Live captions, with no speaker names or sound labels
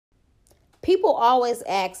People always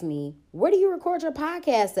ask me, where do you record your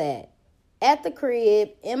podcast at? At the crib,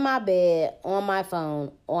 in my bed, on my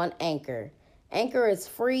phone, on Anchor. Anchor is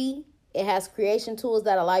free. It has creation tools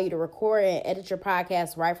that allow you to record and edit your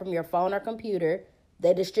podcast right from your phone or computer.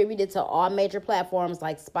 They distribute it to all major platforms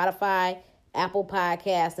like Spotify, Apple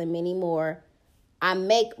Podcasts, and many more. I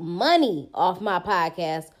make money off my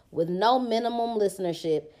podcast with no minimum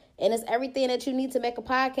listenership. And it's everything that you need to make a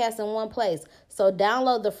podcast in one place. So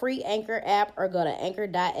download the free Anchor app or go to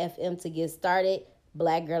anchor.fm to get started.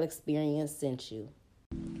 Black Girl Experience sent you.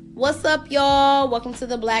 What's up, y'all? Welcome to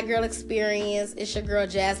the Black Girl Experience. It's your girl,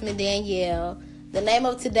 Jasmine Danielle. The name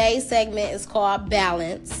of today's segment is called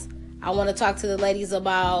Balance. I want to talk to the ladies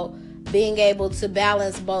about being able to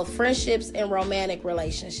balance both friendships and romantic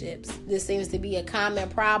relationships. This seems to be a common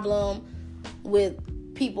problem with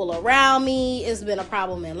people around me. It's been a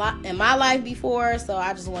problem in my life before, so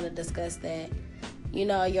I just want to discuss that. You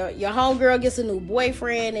know, your homegirl gets a new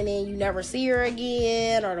boyfriend and then you never see her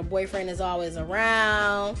again, or the boyfriend is always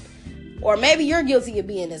around, or maybe you're guilty of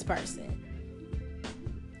being this person.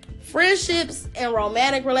 Friendships and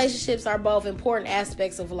romantic relationships are both important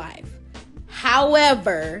aspects of life.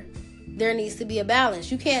 However, there needs to be a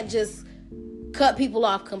balance. You can't just cut people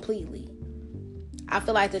off completely. I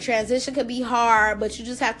feel like the transition could be hard, but you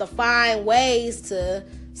just have to find ways to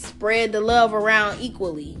spread the love around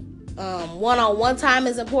equally. One-on-one time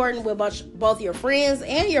is important with both your friends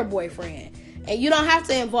and your boyfriend. And you don't have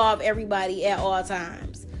to involve everybody at all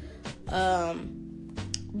times.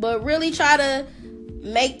 But really try to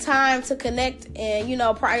make time to connect and,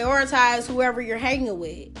 prioritize whoever you're hanging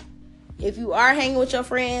with. If you are hanging with your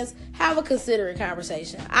friends, have a considerate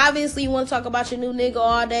conversation. Obviously, you want to talk about your new nigga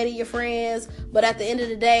all day to your friends, but at the end of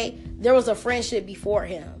the day, there was a friendship before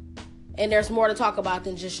him. And there's more to talk about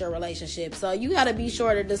than just your relationship. So you got to be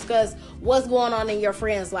sure to discuss what's going on in your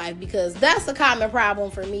friend's life, because that's a common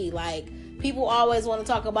problem for me. Like, people always want to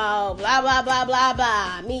talk about blah, blah, blah, blah,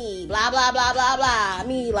 blah, me, blah, blah, blah, blah, blah,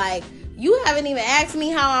 me. Like, you haven't even asked me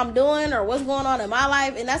how I'm doing or what's going on in my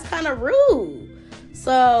life, and that's kind of rude.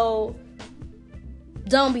 So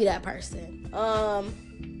don't be that person.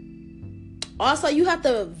 Also, you have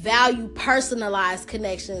to value personalized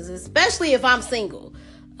connections, especially if I'm single.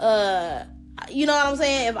 You know what I'm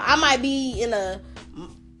saying? If I might be in a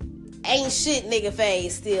ain't shit nigga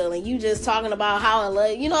phase still, and you just talking about how in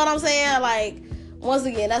love, you know what I'm saying? Like, once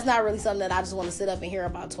again, that's not really something that I just want to sit up and hear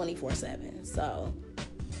about 24/7. So,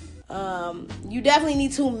 you definitely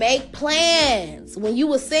need to make plans. When you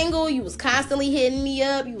was single, you was constantly hitting me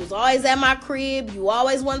up. You was always at my crib. You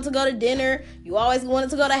always wanted to go to dinner. You always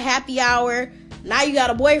wanted to go to happy hour. Now you got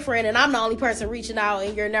a boyfriend and I'm the only person reaching out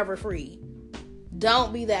and you're never free.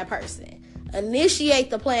 Don't be that person. Initiate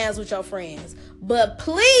the plans with your friends. But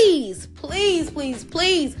please, please, please,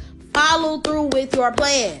 please follow through with your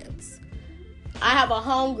plans. I have a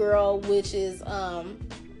homegirl, which is,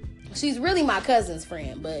 she's really my cousin's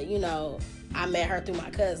friend, but, I met her through my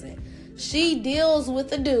cousin. She deals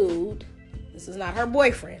with a dude. This is not her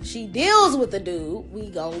boyfriend. She deals with a dude. We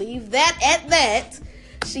gonna leave that at that.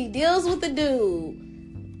 She deals with a dude,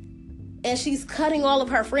 and she's cutting all of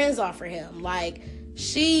her friends off for him. Like,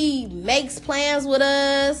 she makes plans with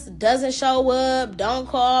us, doesn't show up, don't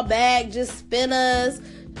call back, just spin us.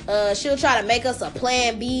 She'll try to make us a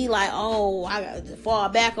plan B, like, oh, I gotta fall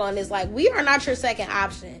back on this. Like, we are not your second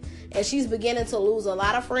option. And she's beginning to lose a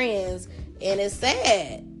lot of friends, and it's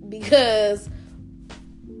sad because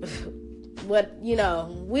we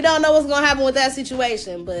don't know what's gonna happen with that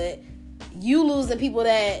situation, but you losing people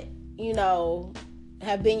that,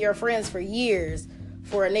 have been your friends for years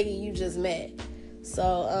for a nigga you just met.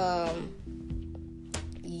 So,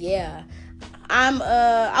 yeah.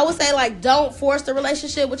 I would say, like, don't force the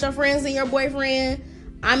relationship with your friends and your boyfriend.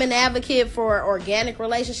 I'm an advocate for organic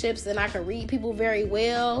relationships, and I can read people very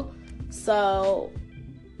well. So,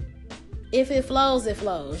 if it flows, it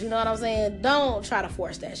flows. You know what I'm saying? Don't try to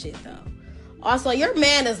force that shit, though. Also, your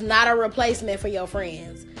man is not a replacement for your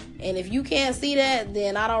friends. And if you can't see that,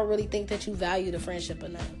 then I don't really think that you value the friendship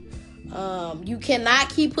enough. You cannot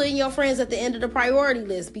keep putting your friends at the end of the priority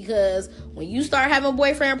list, because when you start having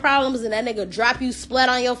boyfriend problems and that nigga drop you splat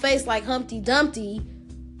on your face like Humpty Dumpty,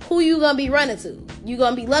 who you gonna be running to? You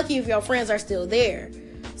gonna be lucky if your friends are still there.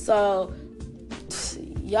 So,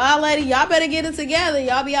 y'all better get it together.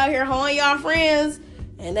 Y'all be out here hoeing y'all friends,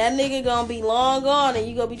 and that nigga gonna be long gone, and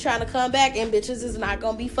you gonna be trying to come back, and bitches is not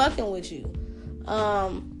gonna be fucking with you.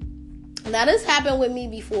 Now, this happened with me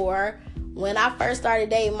before. When I first started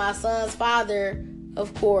dating my son's father,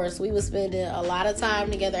 of course, we was spending a lot of time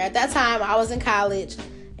together. At that time, I was in college,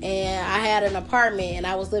 and I had an apartment, and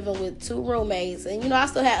I was living with 2 roommates. And, you know, I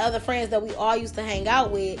still had other friends that we all used to hang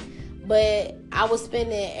out with, but I was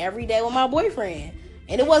spending every day with my boyfriend.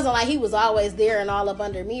 And it wasn't like he was always there and all up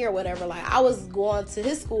under me or whatever. Like, I was going to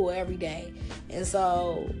his school every day. And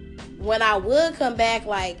so when I would come back,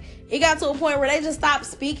 like, it got to a point where they just stopped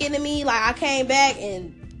speaking to me. Like, I came back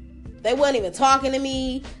and they wasn't even talking to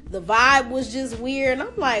me. The vibe was just weird. And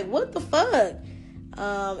I'm like, what the fuck?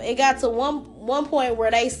 It got to one point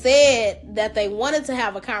where they said that they wanted to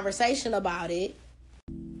have a conversation about it.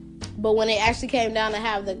 But when it actually came down to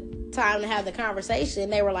have the time to have the conversation,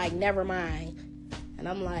 they were like, never mind. And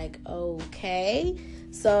I'm like, okay.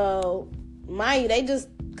 So, mind you, they just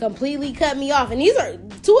completely cut me off. And these are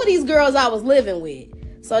 2 of these girls I was living with.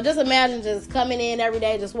 So just imagine just coming in every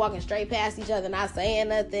day, just walking straight past each other, not saying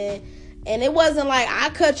nothing. And it wasn't like I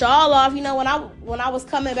cut y'all off. You know, when I was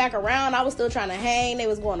coming back around, I was still trying to hang. They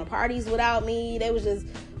was going to parties without me. They was just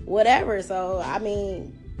whatever. So, I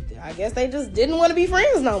mean, I guess they just didn't want to be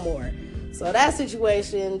friends no more. So that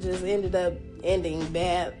situation just ended up ending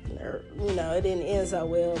bad. Or, you know, it didn't end so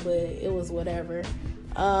well, but it was whatever.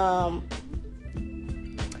 And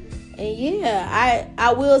yeah,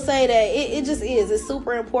 I will say that it just is. It's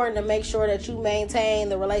super important to make sure that you maintain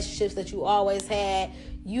the relationships that you always had.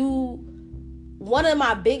 One of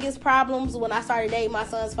my biggest problems when I started dating my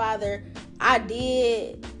son's father, I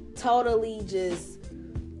did totally just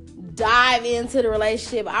dive into the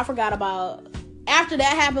relationship. I forgot about, after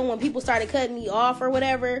that happened, when people started cutting me off or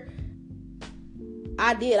whatever,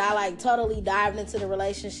 I like totally dived into the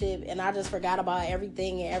relationship, and I just forgot about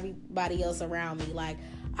everything and everybody else around me. Like,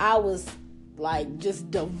 I was like just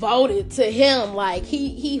devoted to him. Like,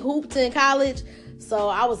 he hooped in college, so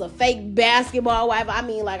I was a fake basketball wife. I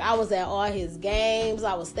mean, like, I was at all his games.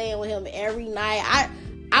 I was staying with him every night.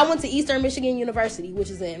 I went to Eastern Michigan University, which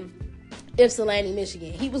is in Ypsilanti,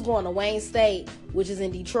 Michigan. He was going to Wayne State, which is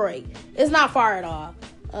in Detroit. It's not far at all.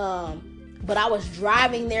 But I was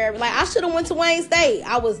driving there. Like, I should have went to Wayne State.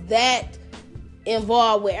 I was that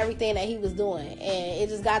involved with everything that he was doing. And it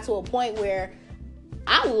just got to a point where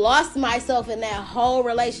I lost myself in that whole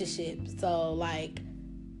relationship. So, like,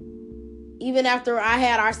 even after I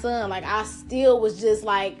had our son, like, I still was just,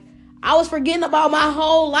 like, I was forgetting about my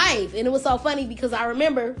whole life. And it was so funny because I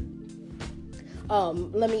remember,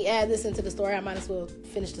 let me add this into the story. I might as well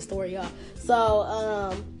finish the story, y'all.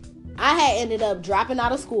 So, I had ended up dropping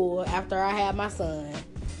out of school after I had my son.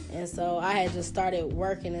 And so I had just started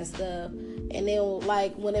working and stuff. And then,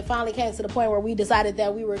 like, when it finally came to the point where we decided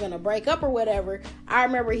that we were going to break up or whatever, I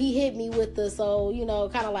remember he hit me with the, so, you know,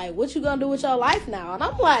 kind of like, what you going to do with your life now? And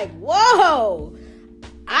I'm like, whoa.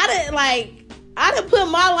 I didn't put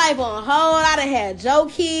my life on hold. I done had your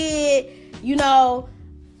kid. You know,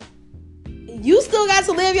 you still got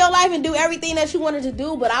to live your life and do everything that you wanted to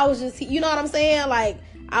do. But I was just, you know what I'm saying? Like,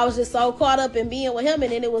 I was just so caught up in being with him, and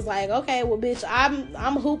then it was like, okay, well, bitch,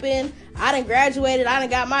 I'm hooping. I done graduated. I done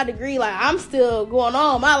got my degree. Like, I'm still going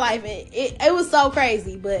on in my life. And it was so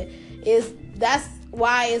crazy, but that's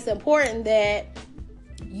why it's important that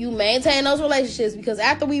you maintain those relationships, because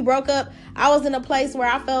after we broke up, I was in a place where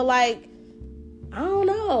I felt like, I don't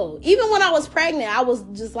know. Even when I was pregnant, I was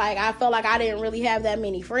just like, I felt like I didn't really have that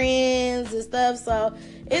many friends and stuff. So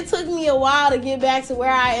it took me a while to get back to where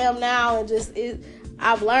I am now, and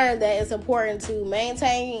I've learned that it's important to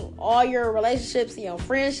maintain all your relationships and your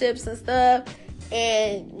friendships and stuff.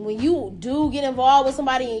 And when you do get involved with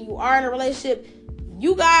somebody and you are in a relationship,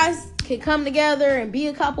 you guys can come together and be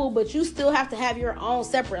a couple, but you still have to have your own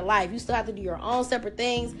separate life. You still have to do your own separate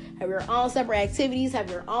things, have your own separate activities, have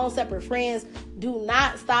your own separate friends. Do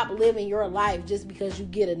not stop living your life just because you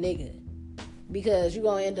get a nigga, because you're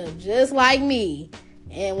going to end up just like me.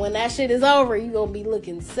 And when that shit is over, you're going to be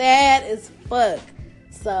looking sad as fuck.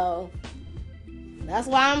 So that's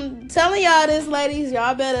why I'm telling y'all this, ladies.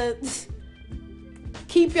 Y'all better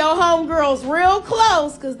keep your homegirls real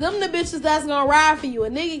close, because them the bitches that's gonna ride for you. A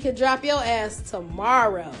nigga can drop your ass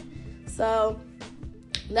tomorrow. So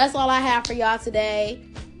that's all I have for y'all today.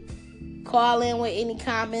 Call in with any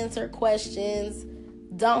comments or questions.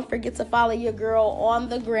 Don't forget to follow your girl on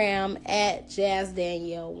the gram at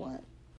JazzDanielle1.